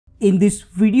In this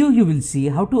video, you will see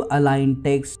how to align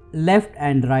text left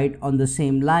and right on the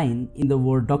same line in the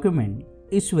Word document.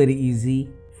 It's very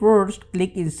easy. First,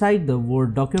 click inside the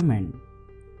Word document.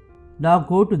 Now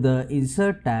go to the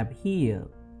Insert tab here,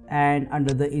 and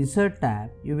under the Insert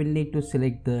tab, you will need to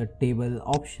select the Table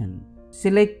option.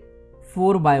 Select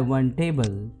 4x1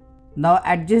 table. Now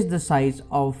adjust the size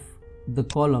of the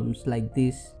columns like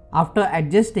this. After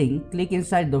adjusting, click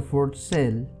inside the fourth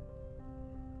cell.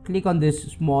 Click on this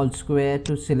small square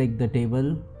to select the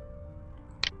table.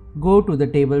 Go to the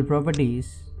table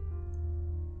properties,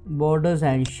 borders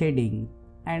and shading,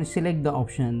 and select the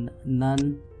option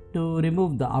None to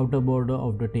remove the outer border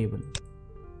of the table.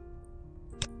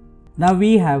 Now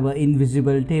we have an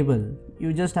invisible table.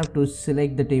 You just have to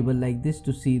select the table like this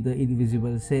to see the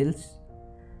invisible cells.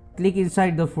 Click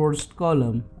inside the first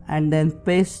column and then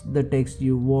paste the text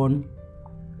you want.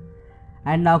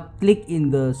 And now click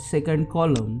in the second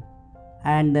column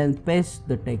and then paste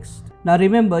the text. Now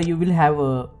remember, you will have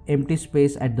a empty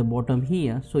space at the bottom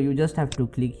here, so you just have to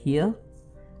click here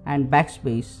and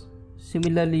backspace.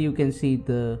 Similarly, you can see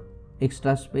the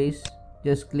extra space,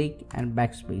 just click and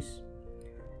backspace.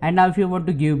 And now if you want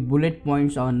to give bullet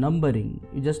points or numbering,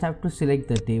 you just have to select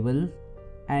the table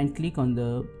and click on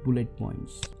the bullet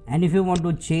points. And if you want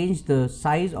to change the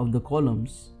size of the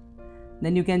columns,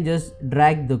 then you can just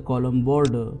drag the column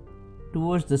border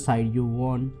towards the side you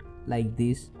want like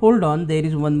this. Hold on, there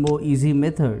is one more easy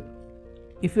method.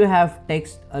 If you have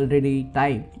text already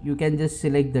typed, you can just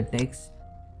select the text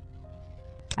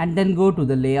and then go to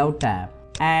the Layout tab,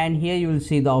 and here you will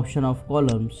see the option of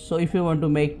columns. So if you want to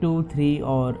make 2, 3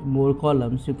 or more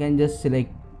columns, you can just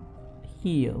select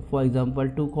here, for example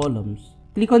 2 columns.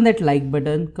 Click on that like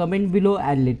button, comment below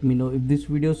and let me know if this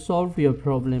video solved your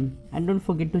problem, and don't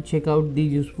forget to check out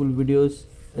these useful videos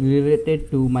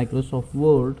related to Microsoft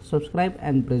Word. Subscribe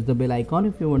and press the bell icon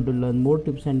if you want to learn more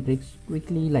tips and tricks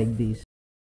quickly like this.